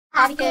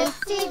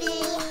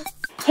HobbyKidsTV.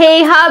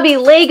 Hey Hobby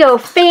Lego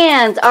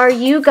fans, are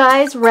you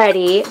guys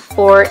ready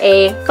for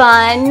a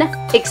fun,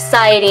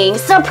 exciting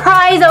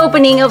surprise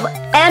opening of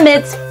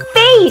Emmet's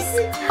face?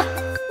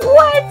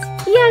 What?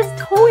 He has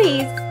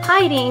toys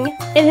hiding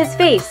in his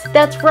face.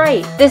 That's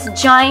right. This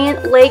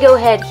giant Lego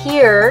head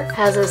here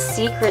has a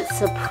secret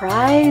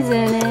surprise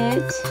in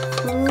it.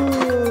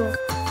 Ooh.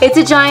 It's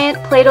a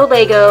giant Play-Doh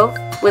Lego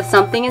with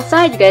something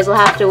inside. You guys will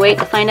have to wait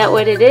to find out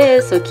what it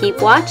is, so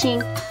keep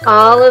watching.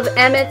 All of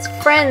Emmet's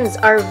friends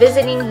are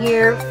visiting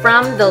here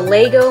from the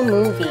Lego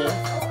movie.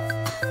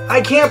 I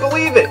can't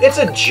believe it! It's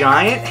a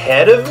giant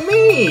head of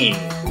me!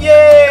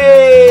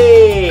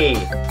 Yay!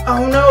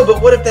 Oh no,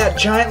 but what if that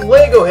giant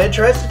Lego head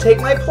tries to take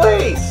my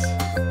place?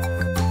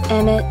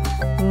 Emmet,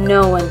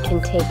 no one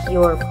can take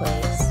your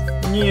place.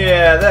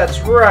 Yeah, that's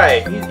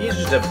right. He's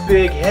just a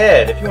big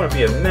head. If you want to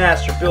be a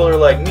master builder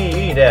like me, you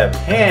need to have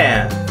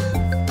hands.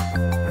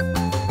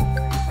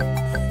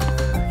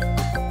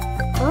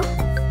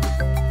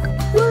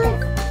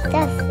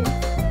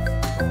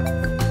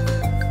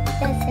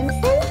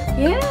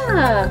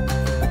 Yeah,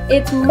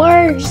 it's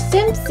Marge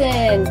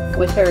Simpson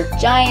with her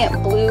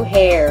giant blue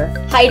hair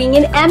hiding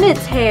in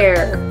Emmet's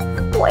hair.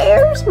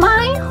 Where's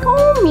my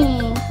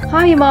homie?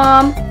 Hi,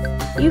 Mom.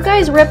 You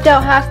guys ripped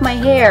out half my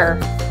hair.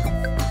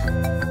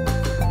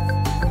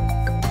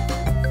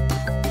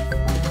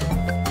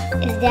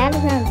 Is that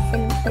around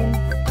Simpson?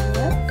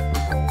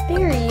 Yep.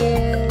 There he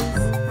is.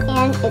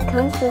 And it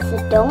comes with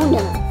a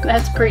donut.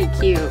 That's pretty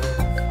cute.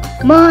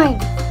 Mine.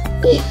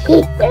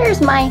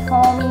 There's my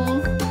homie.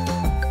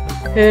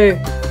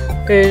 Hey,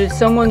 did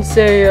someone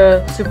say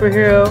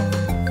superhero?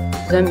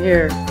 'Cause I'm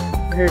here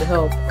to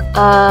help.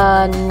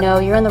 No,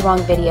 you're in the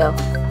wrong video.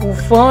 Well,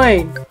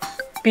 fine.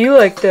 Be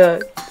like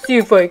that. See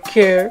if I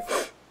care.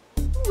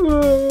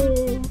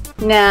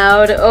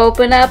 Now to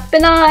open up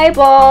an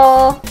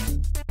eyeball.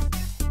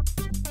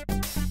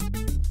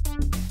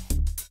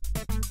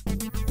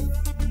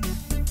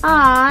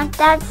 Aw,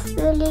 that's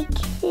really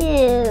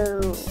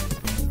cute.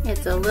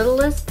 It's a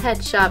Littlest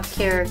Pet Shop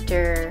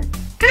character.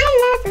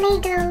 I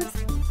love Legos.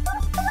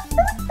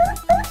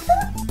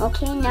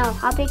 Okay, now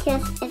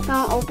HobbyKids is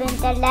gonna open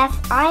the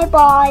left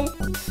eyeball.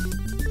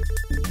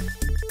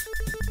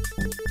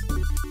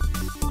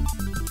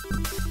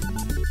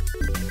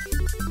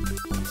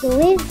 Who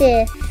is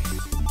this?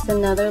 It's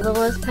another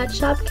Littlest Pet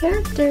Shop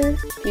character.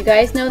 If you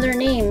guys know their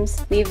names,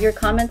 leave your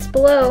comments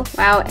below.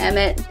 Wow,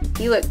 Emmet,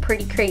 you look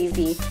pretty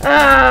crazy.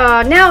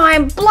 Oh, now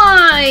I'm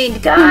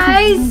blind,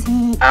 guys!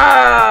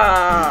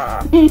 Ah!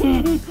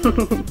 Turn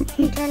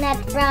that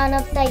frown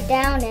upside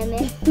down,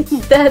 Emmet.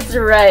 That's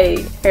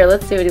right. Here,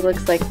 let's see what he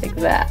looks like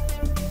that.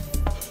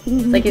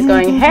 It's like he's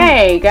going,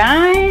 hey,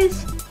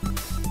 guys!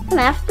 I'm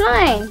half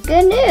blind.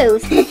 Good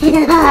news.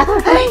 And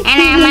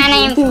my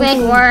name's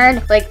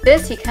Squidward. Like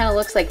this, he kind of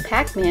looks like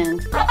Pac-Man.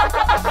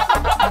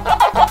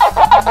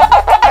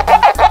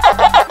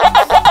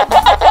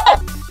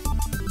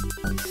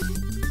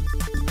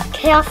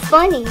 Chaos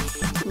Bunnies.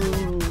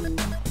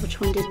 Which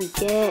one did we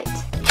get?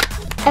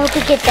 I hope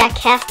we get that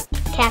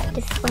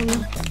cactus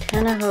bunny.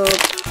 Kinda hope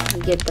we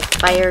get the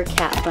fire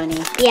cat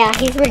bunny. Yeah,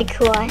 he's really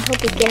cool. I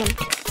hope we get him.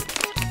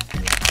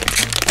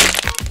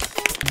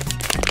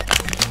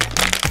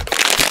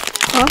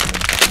 Huh?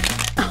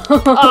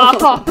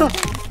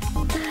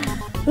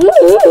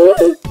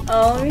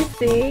 Oh, let me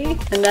see.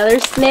 Another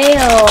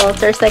snail.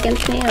 It's our second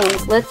snail.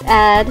 Let's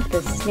add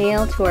the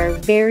snail to our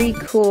very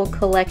cool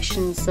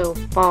collection so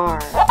far.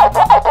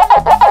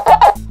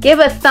 Give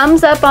a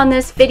thumbs up on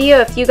this video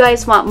if you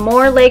guys want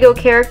more Lego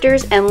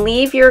characters, and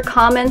leave your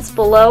comments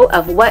below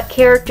of what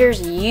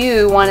characters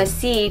you want to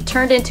see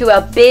turned into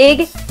a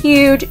big,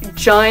 huge,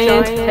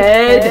 giant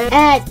head.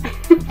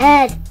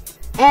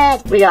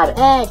 Ed. We got it.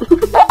 Ed.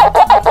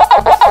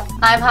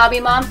 I'm Hobby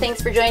Mom.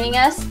 Thanks for joining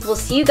us. We'll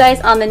see you guys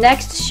on the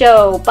next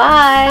show.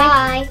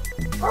 Bye.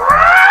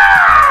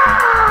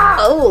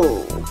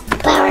 Oh.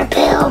 Power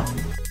pill.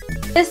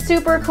 This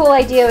super cool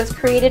idea was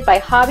created by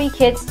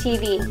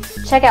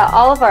HobbyKidsTV. Check out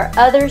all of our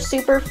other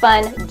super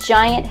fun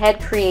giant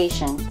head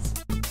creations.